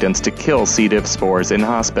disinfectants to kill C. diff spores in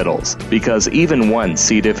hospitals, because even one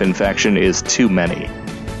C. diff infection is too many.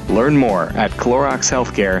 Learn more at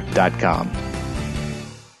CloroxHealthcare.com.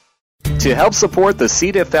 To help support the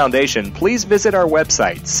C. diff Foundation, please visit our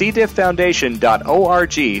website,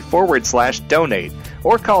 cdifffoundation.org/donate,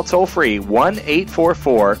 or call toll-free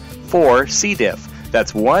 1-844-4C. diff.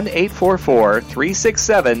 That's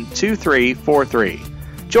 1-844-367-2343.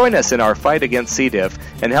 Join us in our fight against C. diff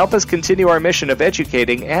and help us continue our mission of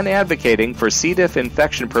educating and advocating for C. diff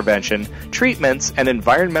infection prevention, treatments, and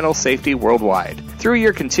environmental safety worldwide. Through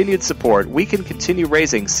your continued support, we can continue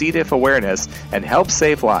raising C. diff awareness and help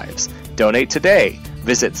save lives. Donate today.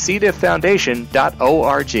 Visit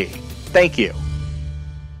cdifffoundation.org. Thank you.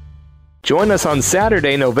 Join us on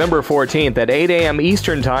Saturday, November 14th at 8 a.m.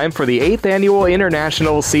 Eastern Time for the 8th Annual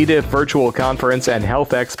International C. diff Virtual Conference and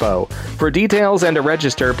Health Expo. For details and to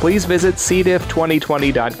register, please visit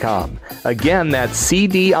cdiff2020.com. Again, that's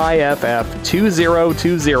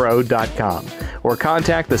cdiff2020.com. Or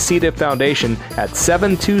contact the C. diff Foundation at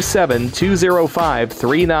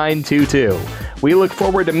 727-205-3922. We look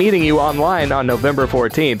forward to meeting you online on November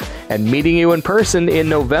 14th and meeting you in person in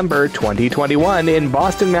November 2021 in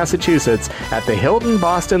Boston, Massachusetts at the Hilton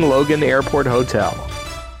Boston Logan Airport Hotel.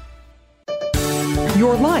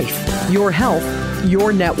 Your life, your health,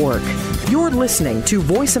 your network. You're listening to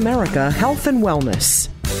Voice America Health and Wellness.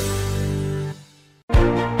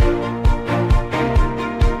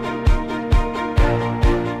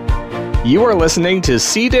 You are listening to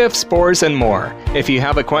C. diff, spores, and more. If you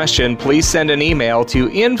have a question, please send an email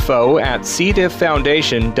to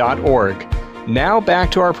info@cdifffoundation.org. Now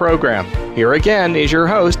back to our program. Here again is your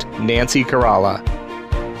host, Nancy Caralla.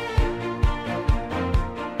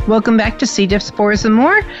 Welcome back to C. diff, spores, and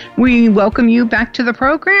more. We welcome you back to the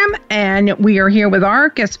program, and we are here with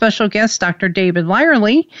our special guest, Dr. David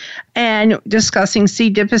Lyerly, and discussing C.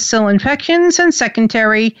 difficile infections and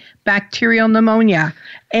secondary bacterial pneumonia.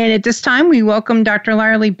 And at this time, we welcome Dr.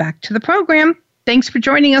 Lyerly back to the program. Thanks for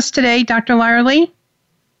joining us today, Dr. Lyerly.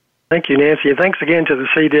 Thank you, Nancy, and thanks again to the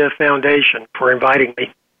C. diff Foundation for inviting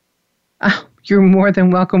me. You're more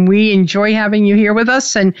than welcome. We enjoy having you here with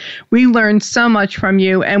us, and we learn so much from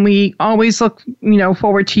you, and we always look,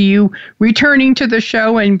 forward to you returning to the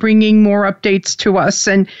show and bringing more updates to us.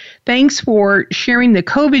 And thanks for sharing the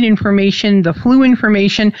COVID information, the flu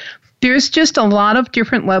information. There's just a lot of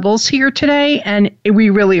different levels here today, and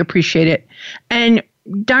we really appreciate it. And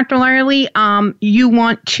Dr. Lyerly, you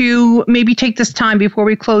want to maybe take this time before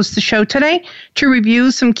we close the show today to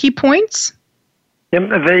review some key points?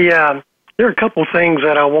 There are a couple of things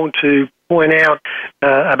that I want to point out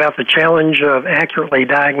about the challenge of accurately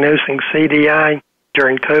diagnosing CDI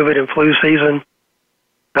during COVID and flu season.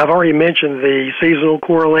 I've already mentioned the seasonal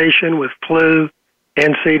correlation with flu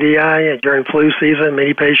and CDI. During flu season,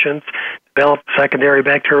 many patients develop secondary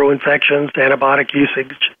bacterial infections. Antibiotic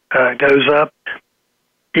usage goes up.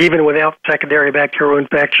 Even without secondary bacterial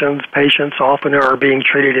infections, patients often are being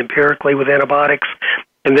treated empirically with antibiotics.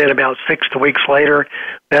 And then about 6 weeks later,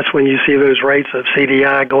 that's when you see those rates of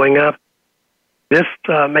CDI going up. This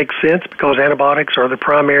makes sense because antibiotics are the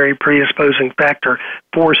primary predisposing factor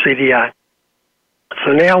for CDI.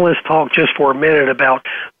 So now let's talk just for a minute about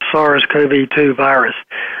SARS-CoV-2 virus.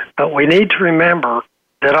 We need to remember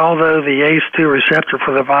that although the ACE2 receptor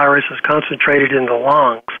for the virus is concentrated in the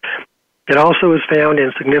lungs, it also is found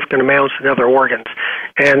in significant amounts in other organs.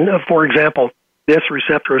 And, for example, this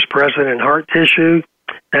receptor is present in heart tissue.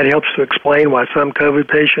 That helps to explain why some COVID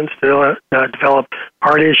patients develop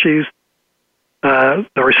heart issues. The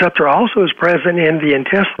receptor also is present in the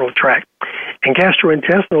intestinal tract, and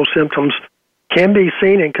gastrointestinal symptoms can be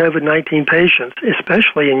seen in COVID-19 patients,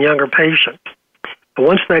 especially in younger patients.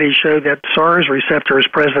 One study showed that SARS receptor is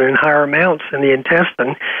present in higher amounts in the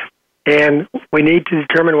intestine, and we need to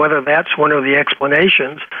determine whether that's one of the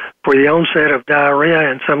explanations for the onset of diarrhea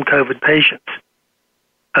in some COVID patients.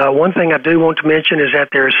 One thing I do want to mention is that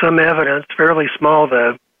there is some evidence, fairly small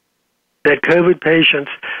though, that COVID patients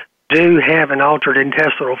do have an altered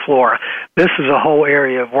intestinal flora. This is a whole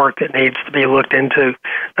area of work that needs to be looked into.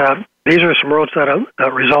 These are some results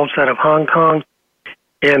out of Hong Kong,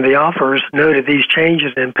 and the authors noted these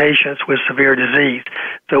changes in patients with severe disease.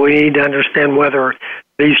 So we need to understand whether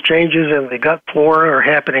these changes in the gut flora are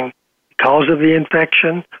happening because of the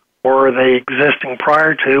infection or are they existing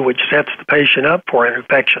prior to, which sets the patient up for an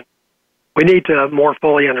infection. We need to more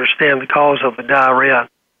fully understand the cause of the diarrhea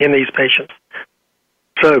in these patients.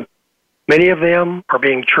 So many of them are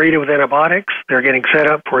being treated with antibiotics. They're getting set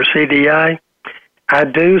up for a CDI. I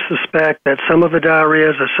do suspect that some of the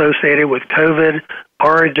diarrheas associated with COVID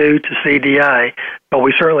are due to CDI, but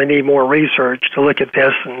we certainly need more research to look at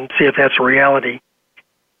this and see if that's a reality.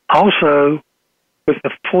 Also, with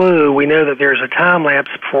the flu, we know that there's a time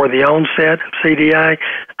lapse before the onset of CDI.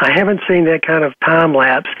 I haven't seen that kind of time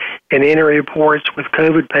lapse in any reports with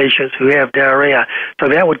COVID patients who have diarrhea. So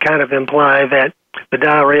that would kind of imply that the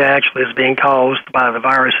diarrhea actually is being caused by the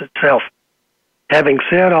virus itself. Having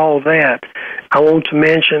said all that, I want to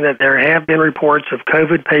mention that there have been reports of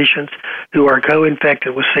COVID patients who are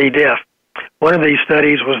co-infected with C. diff. One of these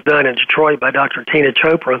studies was done in Detroit by Dr. Tina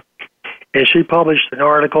Chopra, and she published an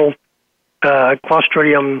article,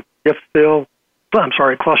 Clostridioides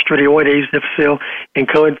difficile in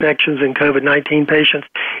co-infections in COVID-19 patients.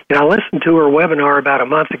 And I listened to her webinar about a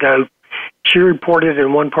month ago. She reported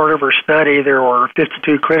in one part of her study there were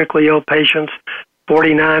 52 critically ill patients,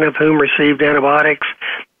 49 of whom received antibiotics,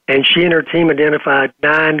 and she and her team identified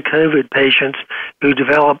 9 COVID patients who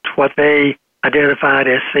developed what they identified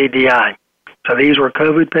as CDI. So these were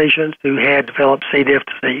COVID patients who had developed C. diff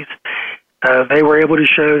disease. They were able to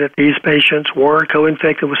show that these patients were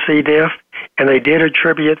co-infected with C. diff, and they did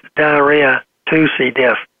attribute the diarrhea to C.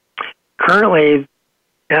 diff. Currently,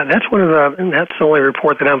 that's the only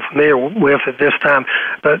report that I'm familiar with at this time,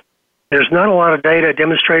 but there's not a lot of data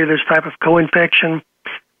demonstrating this type of co-infection.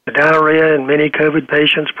 The diarrhea in many COVID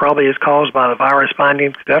patients probably is caused by the virus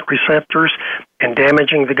binding to gut receptors and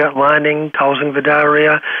damaging the gut lining, causing the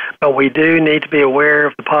diarrhea, but we do need to be aware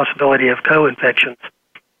of the possibility of co-infections.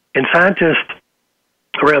 And scientists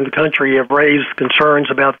around the country have raised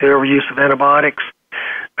concerns about the overuse of antibiotics.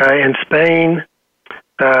 In Spain,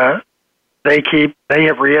 they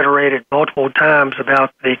have reiterated multiple times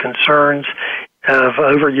about the concerns of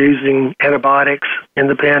overusing antibiotics in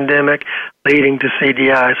the pandemic, leading to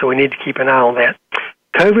CDI, so we need to keep an eye on that.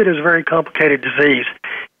 COVID is a very complicated disease.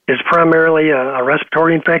 It's primarily a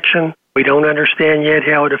respiratory infection. We don't understand yet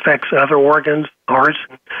how it affects other organs, the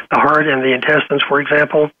heart and the intestines, for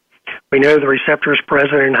example. We know the receptor is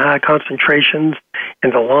present in high concentrations in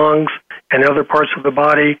the lungs and other parts of the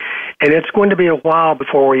body, and it's going to be a while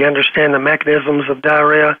before we understand the mechanisms of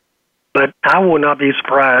diarrhea, but I will not be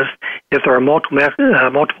surprised if there are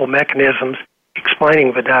multiple mechanisms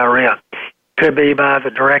explaining the diarrhea. Could be by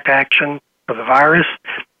the direct action of the virus,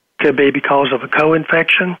 could be because of a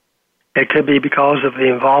co-infection, it could be because of the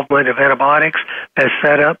involvement of antibiotics that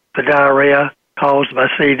set up the diarrhea caused by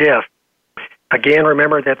C. diff. Again,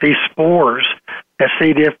 remember that these spores that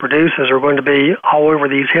C. diff produces are going to be all over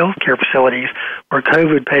these healthcare facilities where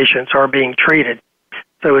COVID patients are being treated.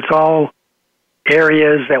 So it's all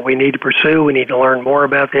areas that we need to pursue. We need to learn more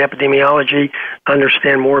about the epidemiology,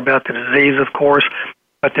 understand more about the disease, of course.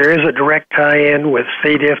 but there is a direct tie-in with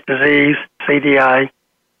C. diff disease, CDI,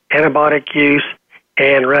 antibiotic use,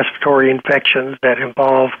 and respiratory infections that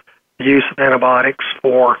involve the use of antibiotics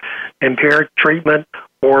for empiric treatment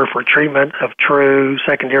or for treatment of true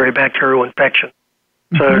secondary bacterial infection.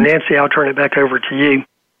 So, Nancy, I'll turn it back over to you.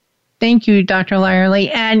 Thank you, Dr.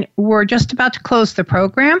 Lyerly. And we're just about to close the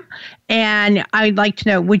program. And I'd like to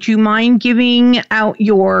know, would you mind giving out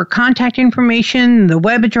your contact information, the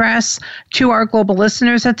web address to our global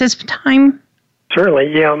listeners at this time?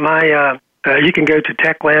 Certainly. Yeah, you can go to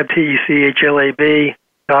TechLab,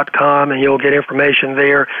 TechLab.com, and you'll get information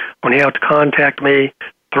there on how to contact me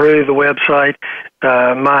through the website.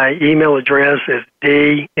 My email address is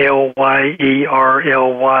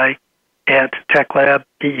dlyerly@TechLab,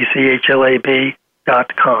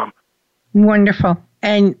 TechLab.com. Wonderful.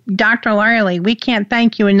 And Dr. Lyerly, we can't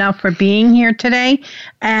thank you enough for being here today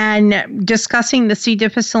and discussing the C.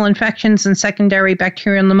 difficile infections and secondary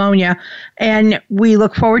bacterial pneumonia. And we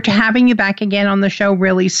look forward to having you back again on the show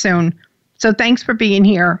really soon. So thanks for being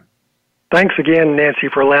here. Thanks again, Nancy,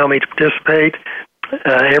 for allowing me to participate.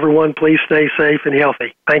 Everyone, please stay safe and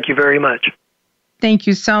healthy. Thank you very much. Thank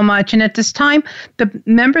you so much. And at this time, the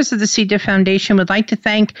members of the C. diff Foundation would like to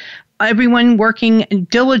thank everyone working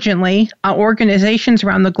diligently, organizations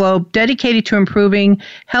around the globe dedicated to improving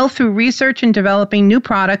health through research and developing new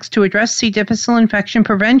products to address C. difficile infection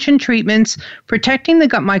prevention treatments, protecting the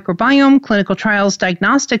gut microbiome, clinical trials,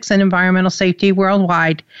 diagnostics, and environmental safety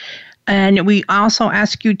worldwide. And we also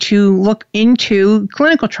ask you to look into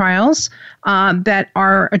clinical trials that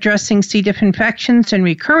are addressing C. diff infections and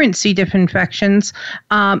recurrent C. diff infections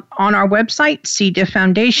on our website,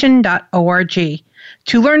 cdifffoundation.org.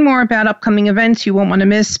 To learn more about upcoming events you won't want to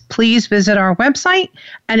miss, please visit our website.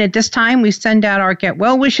 And at this time, we send out our get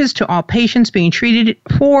well wishes to all patients being treated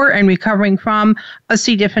for and recovering from a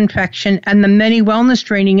C. diff infection and the many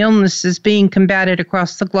wellness-draining illnesses being combated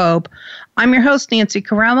across the globe. I'm your host, Nancy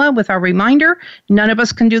Carella, with our reminder, none of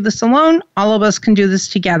us can do this alone. All of us can do this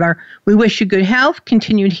together. We wish you good health,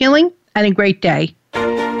 continued healing, and a great day.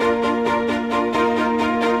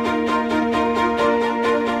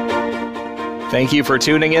 Thank you for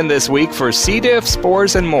tuning in this week for C. diff,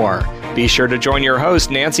 spores, and more. Be sure to join your host,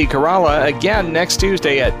 Nancy Carella, again next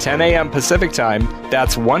Tuesday at 10 a.m. Pacific Time,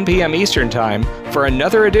 that's 1 p.m. Eastern Time, for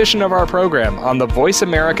another edition of our program on the Voice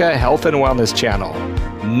America Health and Wellness Channel.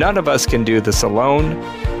 None of us can do this alone.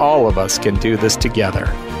 All of us can do this together.